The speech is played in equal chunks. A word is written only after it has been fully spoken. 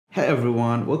Hey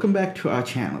everyone, welcome back to our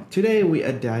channel. Today we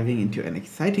are diving into an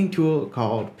exciting tool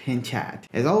called Pinchat.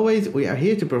 As always, we are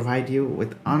here to provide you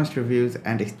with honest reviews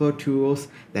and explore tools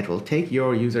that will take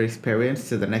your user experience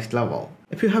to the next level.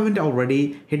 If you haven't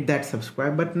already, hit that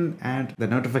subscribe button and the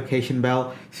notification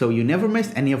bell so you never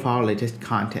miss any of our latest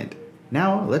content.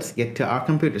 Now let's get to our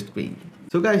computer screen.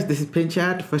 So guys, this is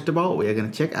Pinchat. First of all, we are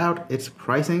going to check out its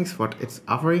pricings, what it's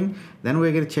offering. Then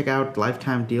we're going to check out the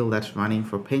lifetime deal that's running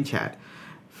for Pinchat.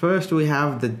 First, we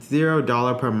have the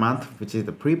 $0 per month, which is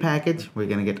the pre-package. We're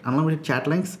going to get unlimited chat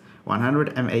links,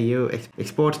 100 MAU,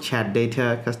 export chat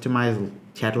data, customized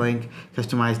chat link,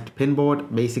 customized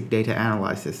pinboard, basic data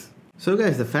analysis. So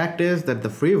guys, the fact is that the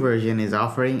free version is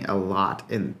offering a lot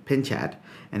in Pinchat.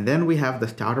 And then we have the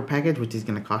starter package, which is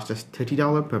going to cost us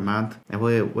 $30 per month, and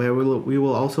where we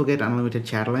will also get unlimited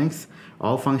chat links,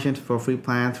 all functions for free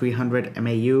plan, 300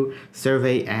 MAU,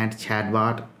 survey and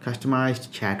chatbot,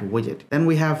 customized chat widget. Then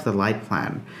we have the light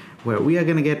plan, where we are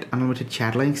going to get unlimited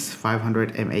chat links,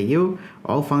 500 MAU,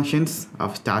 all functions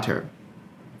of starter,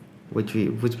 which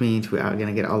means we are going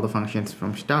to get all the functions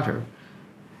from starter.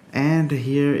 And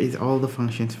here is all the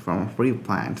functions from free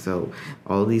plan. So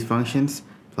all these functions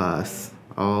plus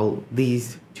all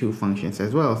these two functions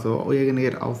as well. So we are going to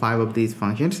get all 5 of these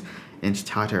functions in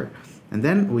starter. And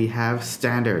then we have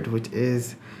standard, which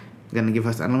is going to give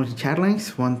us unlimited chat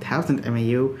links, 1000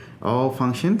 MAU, all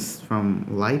functions from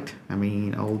light,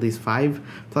 all these 5,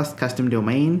 plus custom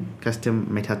domain, custom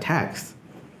meta tags.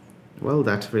 Well,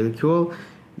 that's really cool.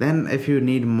 Then if you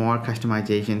need more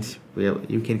customizations,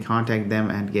 you can contact them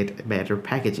and get better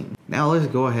packaging. Now let's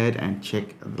go ahead and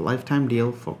check the lifetime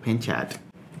deal for Pinchat.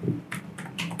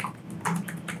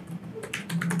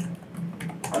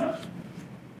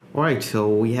 Alright, so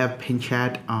we have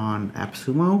Pinchat on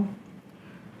AppSumo.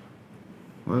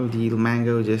 Well, the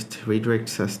Mango just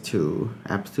redirects us to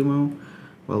AppSumo.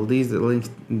 Well, these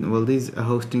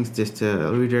hostings just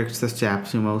redirects us to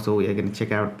AppSumo, so we are going to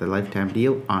check out the lifetime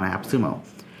deal on AppSumo.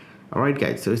 Alright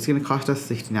guys, so it's going to cost us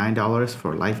 $69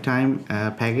 for lifetime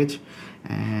package,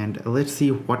 and let's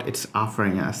see what it's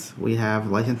offering us. We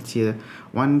have license tier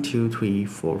 1, 2, 3,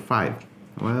 4, 5.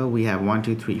 Well, we have 1,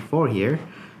 2, 3, 4 here,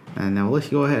 and now let's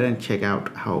go ahead and check out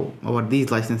what these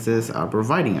licenses are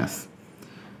providing us.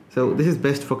 So this is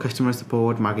best for customer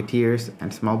support, marketeers,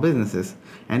 and small businesses,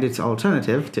 and it's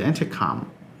alternative to Intercom.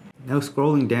 Now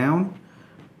scrolling down,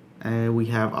 we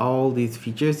have all these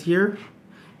features here.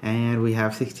 And we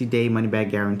have 60-day money-back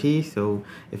guarantee. So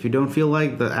if you don't feel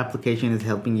like the application is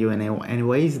helping you in any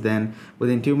ways, then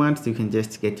within 2 months you can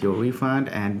just get your refund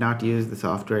and not use the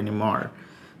software anymore.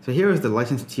 So here is the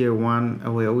license tier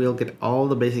 1, where we'll get all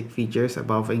the basic features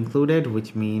above included,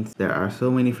 which means there are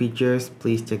so many features.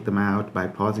 Please check them out by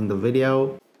pausing the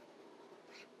video.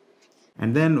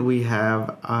 And then we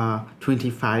have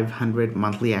 2,500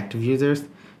 monthly active users,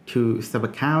 2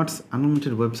 sub-accounts,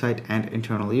 unlimited website and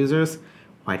internal users,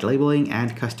 white labeling,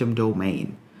 and custom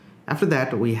domain. After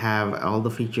that, we have all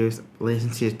the features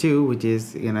license tier 2, which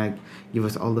is gonna give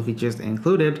us all the features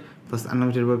included, plus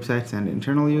unlimited websites and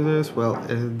internal users. Well,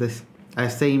 this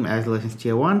same as license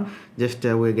tier 1, just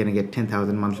we're gonna get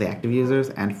 10,000 monthly active users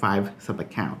and 5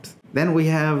 sub-accounts. Then we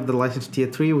have the license tier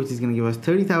 3, which is gonna give us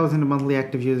 30,000 monthly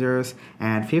active users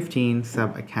and 15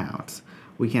 sub-accounts.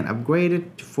 We can upgrade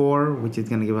it to 4, which is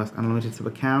gonna give us unlimited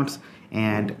sub-accounts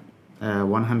and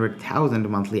 100,000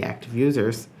 monthly active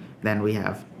users. Then we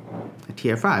have a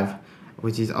tier 5,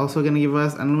 which is also going to give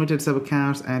us unlimited sub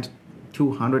accounts and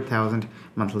 200,000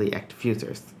 monthly active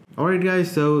users. Alright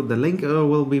guys, so the link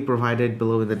will be provided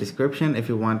below in the description if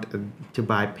you want to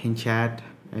buy Pinchat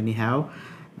anyhow.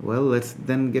 Well, let's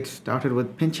then get started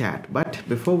with Pinchat. But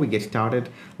before we get started,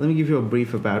 let me give you a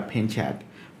brief about Pinchat.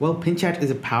 Well, Pinchat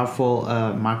is a powerful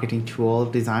marketing tool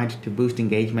designed to boost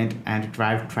engagement and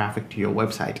drive traffic to your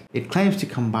website. It claims to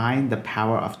combine the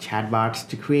power of chatbots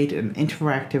to create an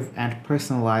interactive and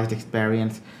personalized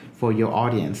experience for your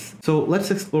audience. So let's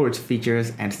explore its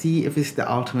features and see if it's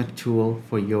the ultimate tool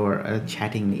for your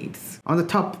chatting needs. On the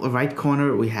top right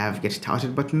corner, we have Get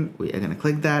Started button. We are going to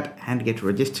click that and get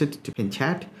registered to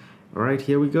Pinchat. Alright,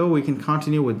 here we go. We can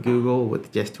continue with Google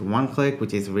with just 1 click,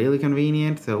 which is really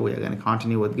convenient. So we are going to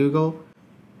continue with Google.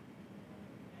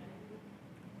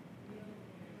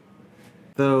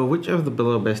 So which of the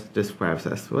below best describes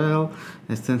us? Well,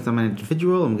 since I'm an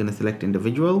individual, I'm going to select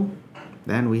individual.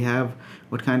 Then we have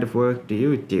what kind of work do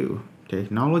you do?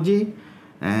 Technology.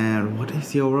 And what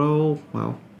is your role?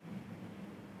 Well,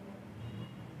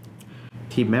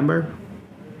 team member,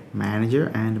 manager,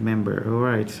 and member.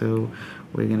 Alright, so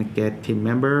we're gonna get team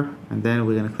member, and then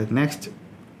we're gonna click next.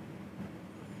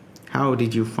 How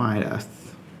did you find us?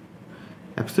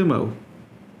 AppSumo.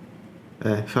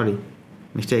 Sorry,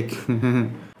 mistake.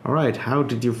 Alright, how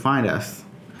did you find us?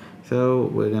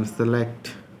 So we're gonna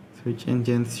select search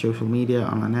engines, social media,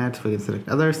 online ads. We can select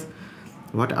others.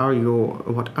 What are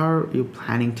you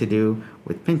planning to do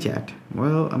with Pinchat?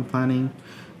 Well, I'm planning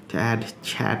to add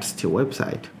chats to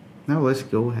website. Now let's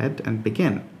go ahead and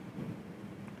begin.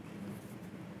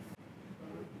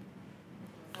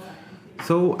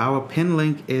 So our pin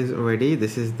link is ready.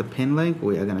 This is the pin link.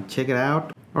 We are gonna check it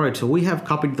out. Alright, so we have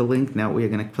copied the link. Now we are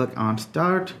gonna click on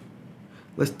start.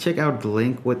 Let's check out the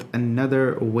link with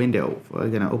another window. We're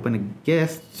gonna open a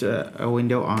guest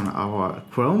window on our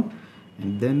Chrome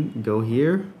and then go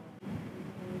here.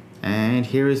 And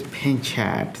here is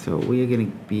Pinchat. So we are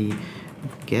gonna be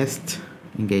guest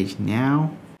engaged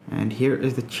now. And here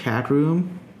is the chat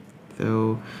room.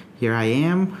 So here I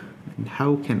am. And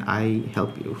how can I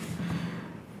help you?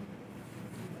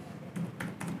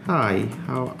 Hi,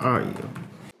 how are you?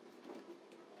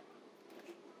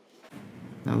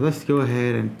 Now let's go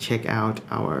ahead and check out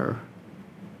our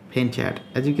Pinchat.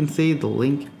 As you can see, the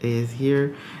link is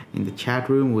here in the chat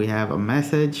room. We have a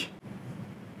message.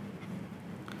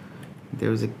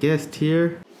 There's a guest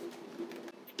here.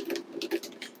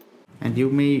 And you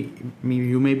may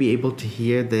be able to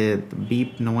hear the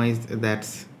beep noise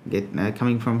that's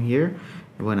coming from here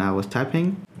when I was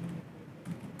typing.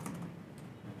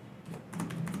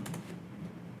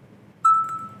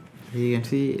 You can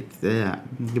see it's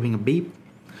giving a beep.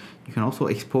 You can also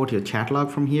export your chat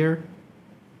log from here.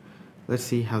 Let's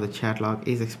see how the chat log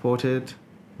is exported.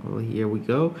 Well, here we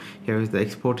go. Here is the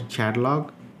exported chat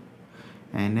log.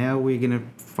 And now we're gonna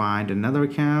find another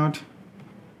account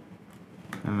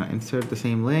and insert the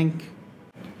same link.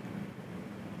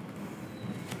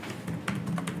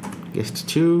 Guest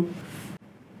 2.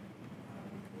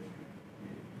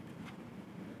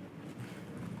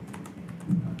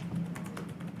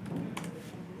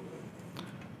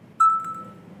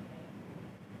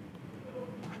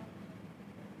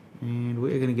 And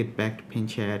we're gonna get back to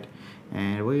Pinchat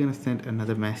and we're gonna send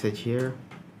another message here.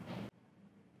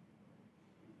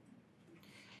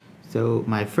 So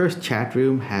my first chat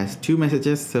room has 2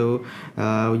 messages, so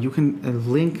you can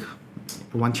link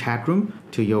one chat room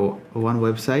to your one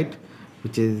website,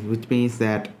 which means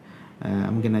that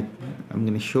I'm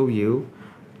gonna show you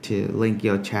to link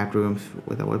your chat rooms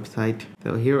with a website.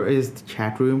 So here is the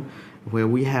chat room where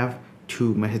we have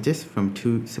 2 messages from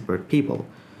 2 separate people.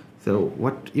 So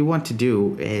what you want to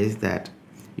do is that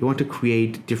you want to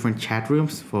create different chat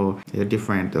rooms for your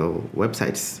different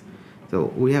websites.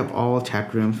 So we have all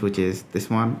chat rooms, which is this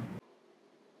one.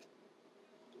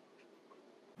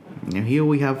 Now here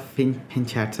we have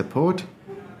Pinchat support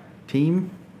team.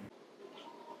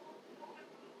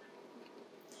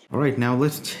 Alright, now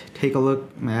let's take a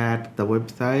look at the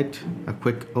website, a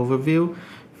quick overview.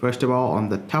 First of all, on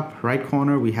the top right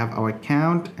corner, we have our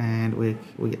account and we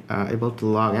are able to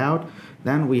log out.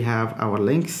 Then we have our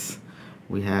links.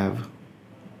 We have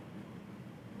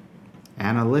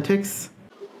analytics.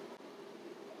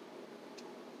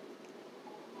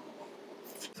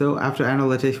 So after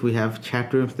analytics, we have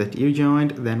chat rooms that you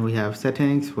joined. Then we have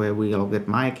settings where we all get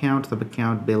my account, sub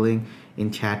account, billing,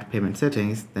 in chat, payment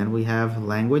settings. Then we have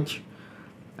language.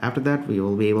 After that, we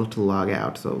will be able to log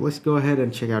out. So let's go ahead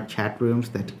and check out chat rooms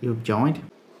that you've joined.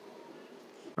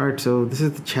 Alright, so this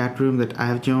is the chat room that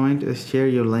I've joined. Share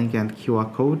your link and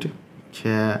QR code.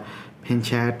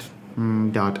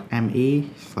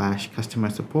 pinchat.me/customer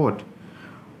support.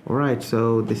 Alright,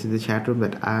 so this is the chat room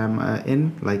that I'm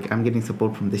in. Like, I'm getting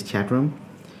support from this chat room.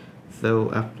 So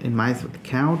in my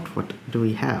account, what do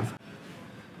we have?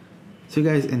 So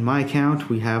guys, in my account,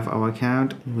 we have our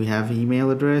account, we have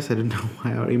email address. I don't know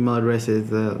why our email address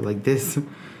is like this.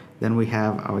 Then we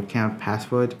have our account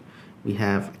password, we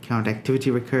have account activity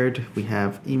record, we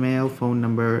have email, phone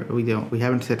number. We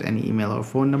haven't set any email or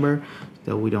phone number,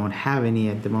 so we don't have any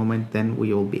at the moment. Then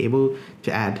we will be able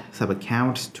to add sub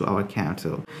accounts to our account.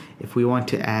 So if we want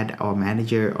to add our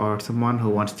manager or someone who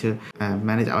wants to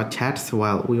manage our chats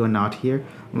while we are not here,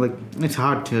 like, it's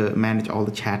hard to manage all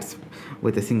the chats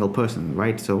with a single person,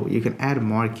 right? So you can add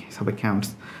more sub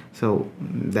accounts so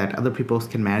that other people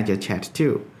can manage your chat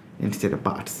too instead of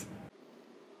bots.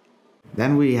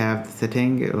 Then we have the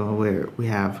setting where we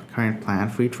have current plan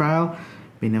free trial,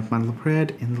 beginning of monthly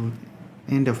period,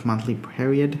 end of monthly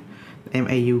period,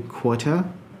 MAU quota,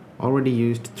 already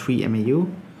used 3 MAU.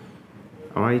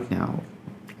 Alright, now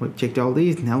we've checked all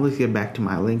these. Now let's get back to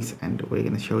my links and we're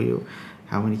gonna show you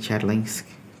how many chat rooms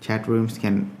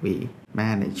can we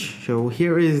manage. So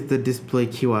here is the display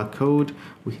QR code.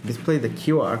 We can display the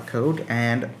QR code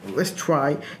and let's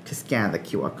try to scan the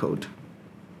QR code.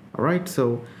 Alright,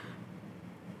 so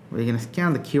We're gonna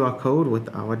scan the QR code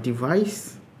with our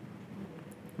device.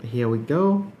 Here we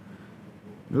go.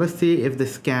 Let's see if the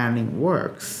scanning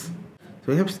works.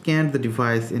 So we have scanned the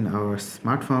device in our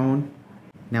smartphone.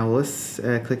 Now let's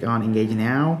click on engage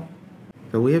now.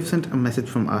 So we have sent a message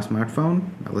from our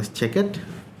smartphone. Now let's check it.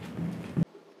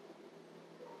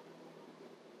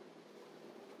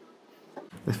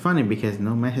 It's funny because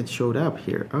no message showed up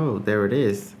here. Oh, there it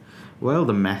is. Well,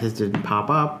 the message didn't pop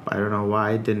up. I don't know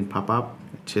why it didn't pop up.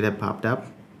 It should have popped up.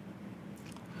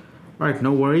 Alright,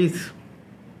 no worries.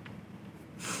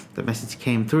 The message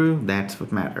came through. That's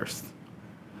what matters.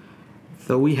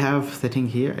 So we have setting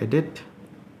here, edit.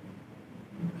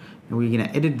 And we're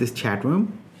gonna edit this chat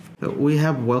room. So we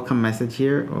have welcome message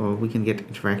here, or we can get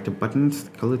interactive buttons,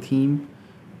 color theme.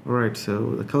 Alright,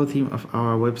 so the color theme of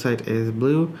our website is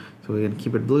blue, so we're gonna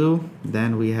keep it blue.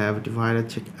 Then we have divider,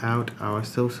 check out our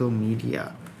social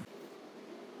media.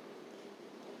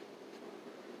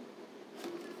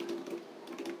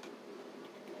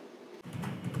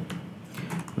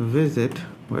 Visit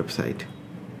website.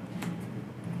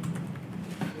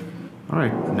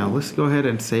 Alright, now let's go ahead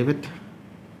and save it.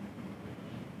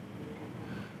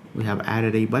 We have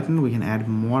added a button. We can add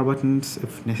more buttons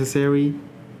if necessary,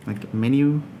 like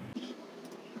menu.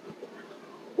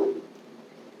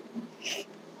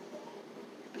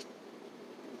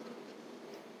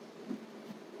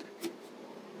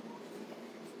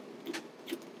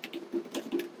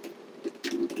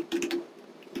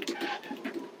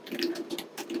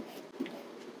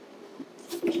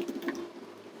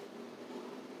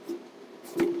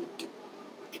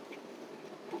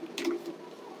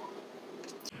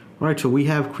 Alright, so we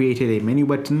have created a menu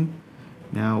button.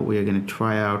 Now we are going to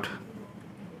try out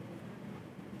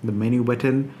the menu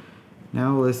button.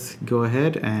 Now let's go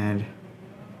ahead and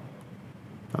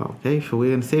okay, so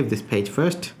we're going to save this page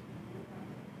first.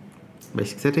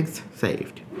 Basic settings,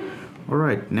 saved.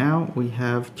 Alright, now we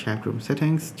have chat room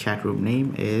settings. Chat room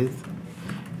name is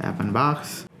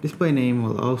appunbox. Display name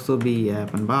will also be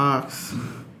appunbox.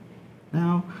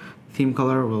 Now theme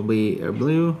color will be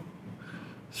blue.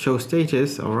 Show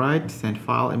status, alright, send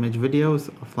file, image, videos,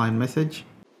 offline message.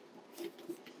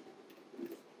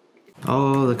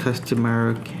 All the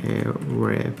customer care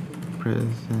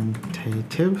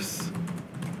representatives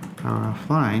are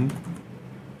offline.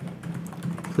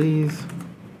 Please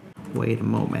wait a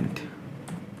moment.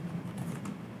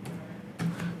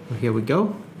 So here we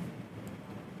go.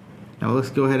 Now let's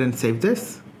go ahead and save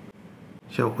this.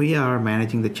 So we are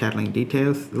managing the chat link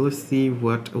details. Let's see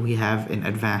what we have in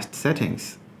advanced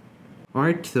settings.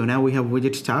 Alright, so now we have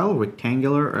widget style,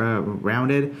 rectangular,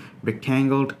 rounded,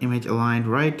 rectangled, image aligned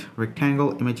right,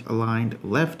 rectangle, image aligned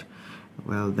left.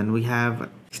 Well, then we have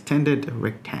extended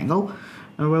rectangle.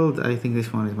 Well, I think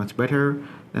this one is much better.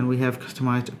 Then we have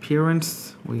customized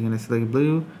appearance. We're going to select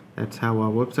blue. That's how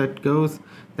our website goes.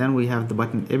 Then we have the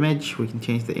button image. We can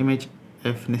change the image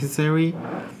if necessary.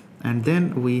 And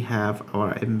then we have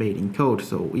our embedding code.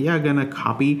 So we are gonna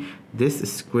copy this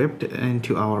script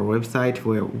into our website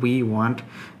where we want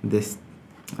this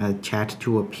chat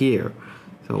to appear.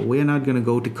 So we're not gonna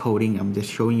go to coding. I'm just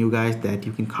showing you guys that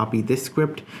you can copy this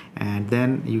script and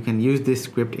then you can use this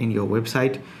script in your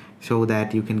website so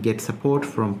that you can get support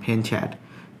from Pinchat.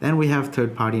 Then we have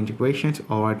third-party integrations.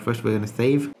 Alright, first we're gonna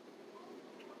save.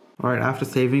 Alright, after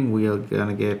saving, we are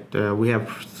gonna get, we have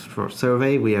for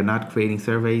survey, we are not creating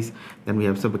surveys. Then we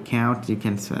have sub account. You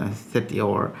can set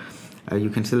your, you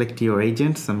can select your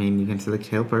agents. I mean, you can select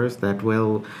helpers that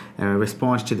will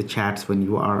respond to the chats when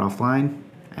you are offline.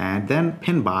 And then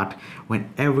Pinbot, when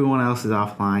everyone else is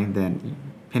offline, then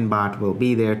Pinbot will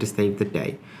be there to save the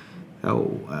day.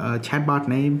 So chatbot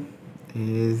name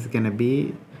is gonna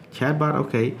be chatbot.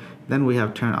 Okay, then we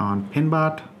have turn on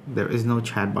Pinbot. There is no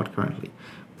chatbot currently.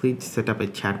 Please set up a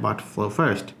chatbot flow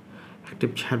first.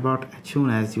 Active chatbot as soon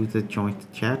as user joins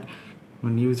the chat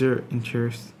when user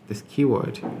enters this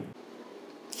keyword.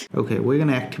 Okay, we're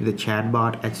gonna activate the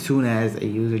chatbot as soon as a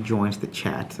user joins the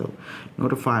chat. So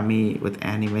notify me with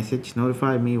any message.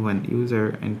 Notify me when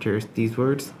user enters these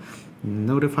words.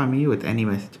 Notify me with any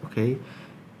message. Okay,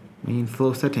 main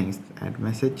flow settings, add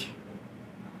message.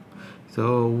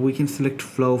 So we can select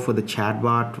flow for the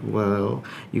chatbot. Well,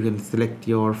 you can select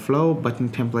your flow, button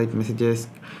template messages,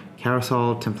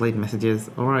 carousel template messages.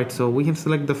 Alright, so we can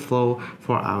select the flow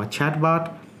for our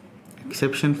chatbot.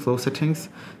 Exception flow settings.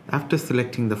 After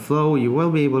selecting the flow, you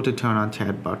will be able to turn on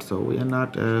chatbot. So we are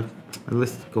not,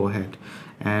 let's go ahead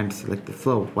and select the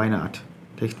flow. Why not?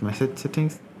 Text message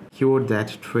settings. keyword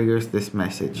that triggers this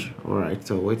message. Alright,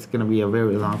 so it's gonna be a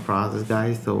very long process,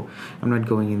 guys, so I'm not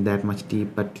going in that much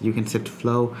deep, but you can set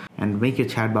flow and make your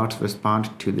chatbots respond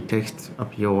to the text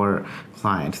of your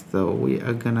clients. So we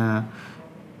are gonna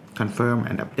confirm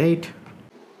and update.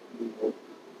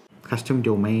 Custom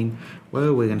domain,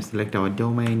 well, we're gonna select our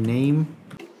domain name.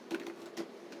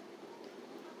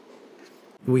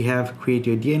 We have create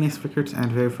your DNS records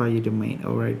and verify your domain.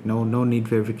 Alright, no need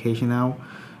verification now.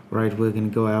 Right, we're gonna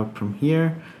go out from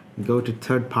here and go to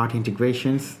third-party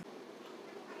integrations.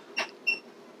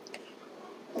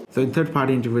 So in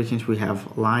third-party integrations, we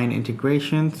have line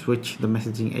integration, switch the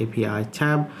messaging API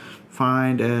tab,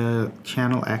 find a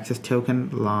channel access token,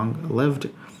 long-lived.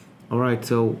 Alright,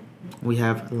 so we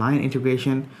have line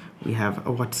integration, we have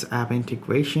a WhatsApp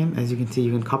integration. As you can see,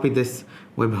 you can copy this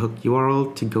webhook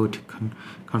URL to go to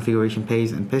configuration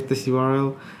page and paste this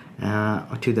URL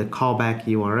to the callback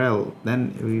URL.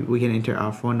 Then we can enter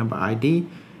our phone number ID,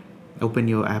 open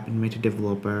your app in Meta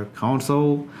Developer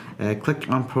Console, click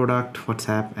on product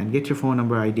WhatsApp and get your phone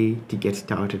number ID to get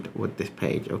started with this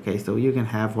page. Okay, so you can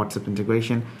have WhatsApp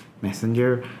integration,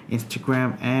 Messenger,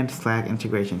 Instagram and Slack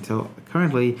integration. So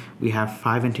currently we have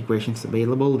 5 integrations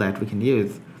available that we can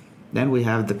use. Then we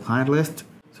have the client list.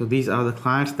 So these are the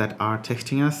clients that are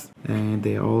texting us and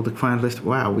they're all the client list.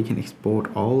 Wow, we can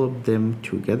export all of them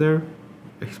together.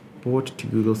 Export to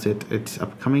Google Set, it's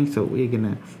upcoming, so we're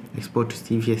gonna export to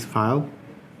CSV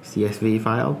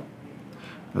file.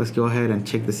 Let's go ahead and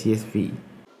check the CSV.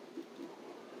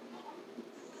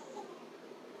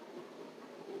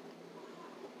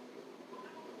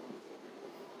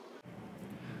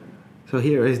 So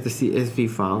here is the CSV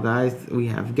file, guys. We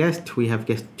have guest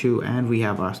 2, and we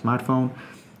have our smartphone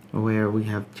where we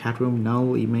have chat room,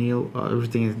 null, email,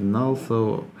 everything is null.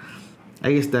 So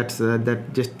I guess that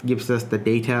just gives us the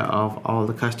data of all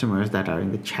the customers that are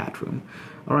in the chat room.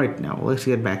 Alright, now let's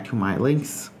get back to my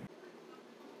links.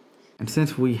 And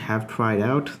since we have tried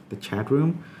out the chat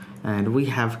room and we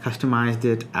have customized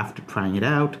it after trying it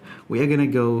out, we are gonna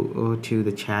go to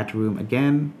the chat room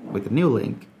again with a new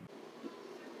link.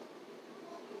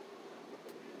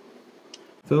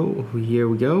 So here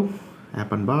we go,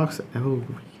 appunbox,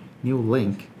 new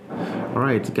link.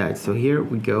 Alright guys, so here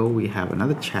we go, we have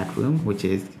another chat room, which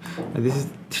is, this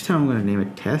time I'm going to name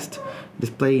it test,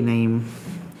 display name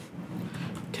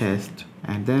test,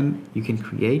 and then you can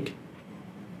create,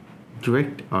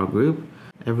 direct or group,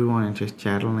 everyone enters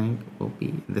chat link will be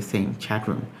in the same chat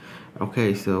room.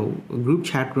 Okay, so group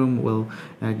chat room will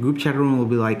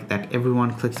be like that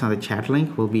everyone clicks on the chat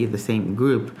link will be in the same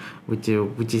group, which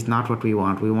is not what we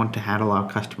want. We want to handle our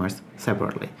customers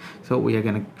separately. So we are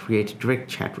going to create a direct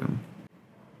chat room.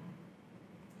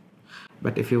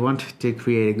 But if you want to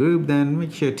create a group, then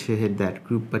make sure to hit that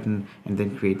group button and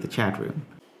then create the chat room.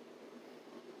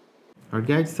 Alright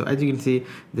guys, so as you can see,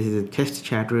 this is a test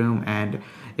chat room, and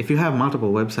if you have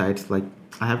multiple websites, like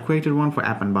I have created one for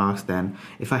appunbox, then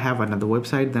if I have another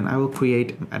website, then I will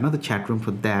create another chat room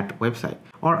for that website.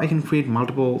 Or I can create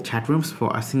multiple chat rooms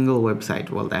for a single website.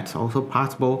 Well, that's also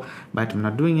possible, but I'm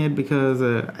not doing it because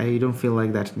I don't feel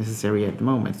like that's necessary at the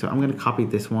moment. So I'm going to copy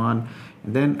this one,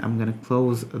 and then I'm going to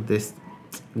close this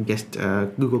guest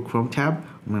Google Chrome tab.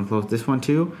 I'm going to close this one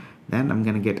too. Then I'm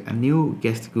going to get a new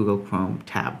guest Google Chrome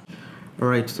tab.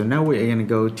 Alright, so now we're going to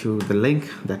go to the link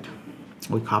that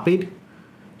we copied,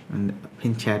 and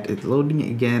Pinchat is loading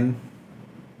again.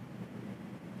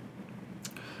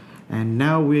 And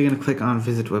now we're going to click on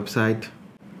visit website.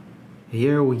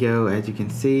 Here we go, as you can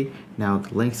see, now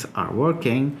the links are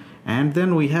working, and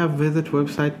then we have visit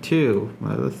website 2.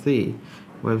 Well, let's see,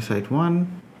 website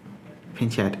 1,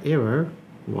 Pinchat error,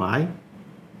 why?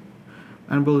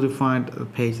 Unable to find the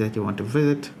page that you want to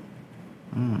visit.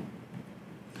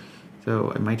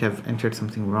 So I might have entered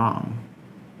something wrong.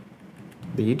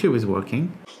 The YouTube is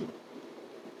working.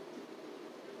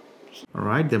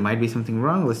 Alright, there might be something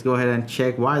wrong. Let's go ahead and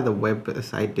check why the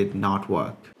website did not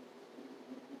work.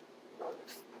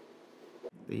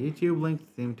 The YouTube link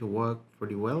seemed to work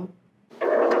pretty well.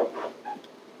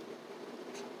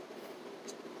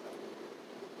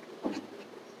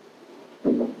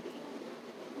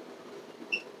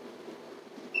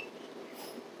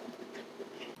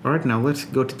 Alright, now let's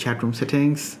go to chat room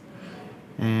settings.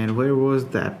 And where was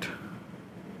that?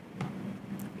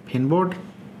 Pinboard?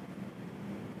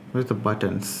 Where's the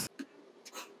buttons?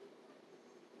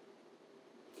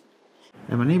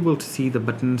 I'm unable to see the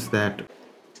buttons that...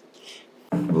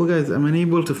 Well guys, I'm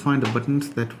unable to find the buttons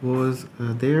that was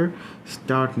there.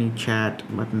 Start new chat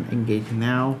button, engage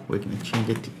now. We're going to change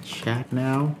it to chat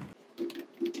now.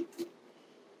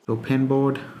 So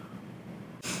pinboard.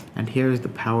 And here is the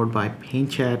powered by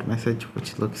Pinchat message,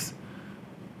 which looks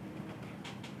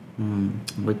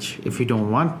which if you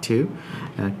don't want to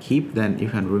keep, then you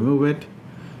can remove it,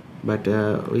 but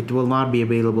it will not be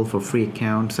available for free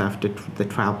accounts after the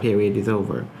trial period is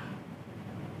over.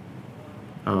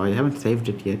 Oh, I haven't saved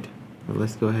it yet. So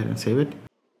let's go ahead and save it.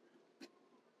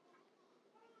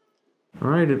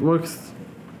 Alright, it works.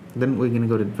 Then we're gonna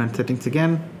go to advanced settings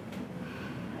again.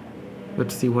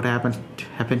 Let's see what happens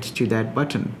to that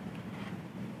button.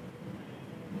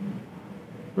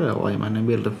 Well, I'm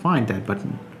unable to find that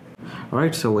button.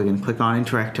 Alright, so we can click on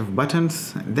interactive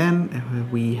buttons, and then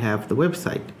we have the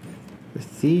website. Let's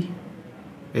see.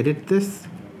 Edit this.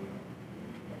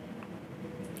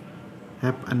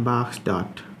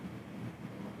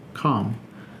 appunbox.com.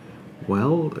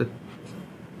 Well,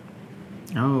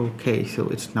 okay, so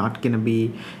it's not gonna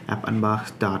be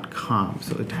appunbox.com,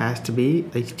 so it has to be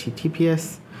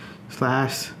https/.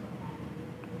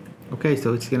 Okay,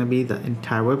 so it's gonna be the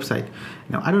entire website.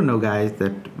 Now I don't know, guys,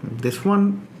 that this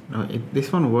one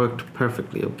worked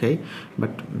perfectly, okay,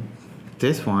 but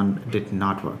this one did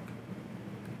not work.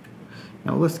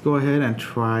 Now let's go ahead and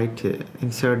try to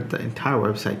insert the entire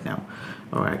website now.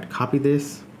 All right, copy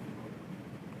this.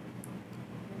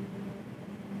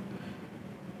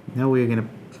 Now we're gonna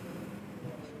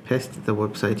paste the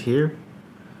website here.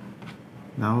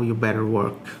 Now you better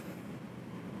work.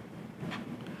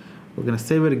 We're gonna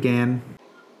save it again.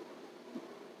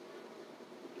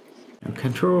 And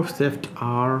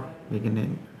Ctrl+Shift+R. We're gonna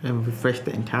refresh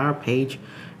the entire page.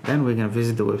 Then we're gonna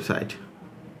visit the website.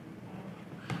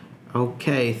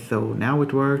 Okay, so now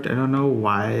it worked. I don't know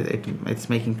why it's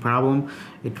making problem.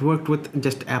 It worked with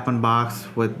just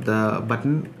appunbox with the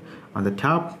button on the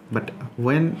top, but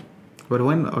when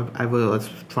I was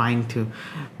trying to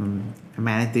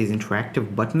manage these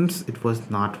interactive buttons, it was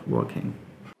not working.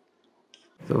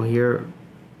 So here,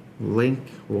 link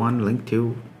 1, link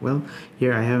 2. Well,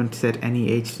 here I haven't set any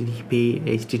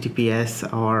HTTPS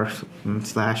or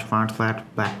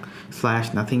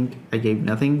 // nothing. I gave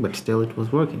nothing, but still it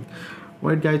was working.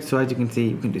 Alright, guys, so as you can see,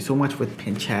 you can do so much with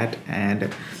Pinchat,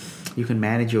 and you can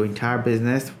manage your entire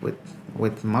business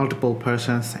with multiple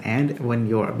persons, and when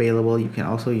you're available, you can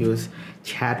also use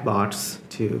chatbots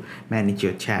to manage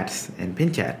your chats in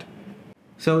Pinchat.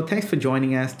 So thanks for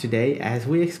joining us today as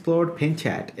we explored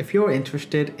Pinchat. If you're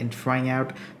interested in trying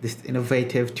out this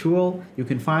innovative tool, you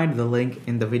can find the link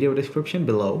in the video description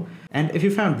below. And if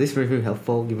you found this review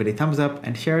helpful, give it a thumbs up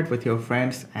and share it with your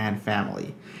friends and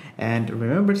family. And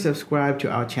remember to subscribe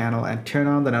to our channel and turn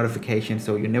on the notifications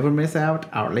so you never miss out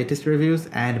our latest reviews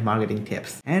and marketing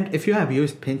tips. And if you have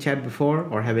used Pinchat before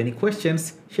or have any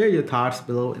questions, share your thoughts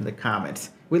below in the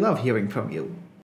comments. We love hearing from you.